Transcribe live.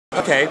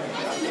Okay,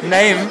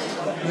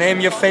 name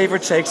your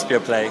favorite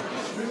Shakespeare play.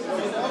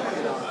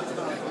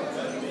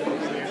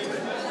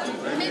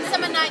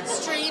 Midsummer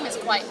Night's Dream is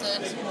quite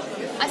good.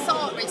 I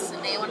saw it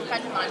recently. One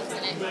friend of mine was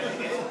in it,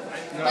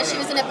 but she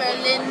was in a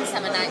Berlin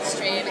Summer Night's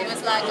Dream. It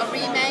was like a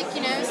remake,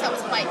 you know, so it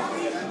was quite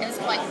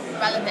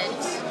relevant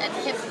and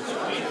hip,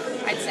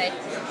 I'd say.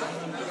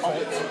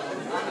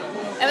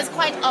 It was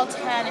quite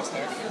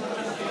alternative.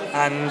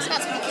 And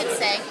that's what the kids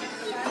say.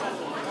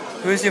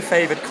 Who's your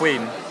favorite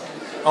queen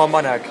or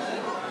monarch?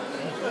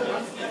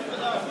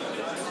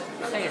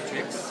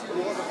 Beatrix.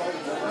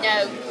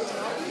 No,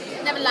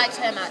 never liked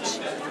her much.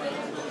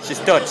 She's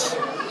Dutch.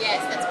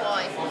 Yes, that's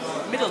why.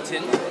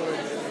 Middleton.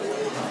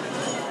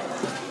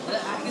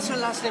 I guess her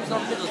last name's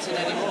not Middleton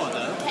anymore,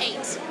 though.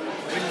 Kate.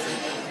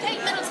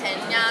 Kate Middleton.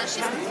 Yeah,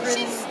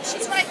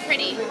 she's quite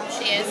pretty.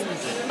 She is.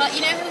 But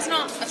you know who's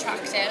not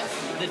attractive?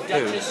 The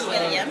Duchess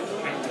William.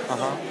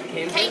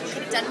 Cambridge. Kate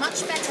could have done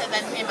much better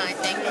than him, I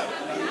think.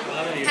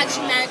 Had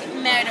she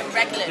married a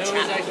regular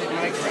chap.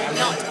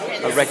 Not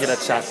Prince. A regular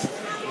chap.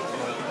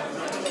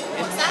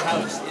 What's that? The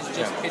house is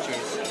just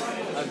pictures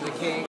of the king.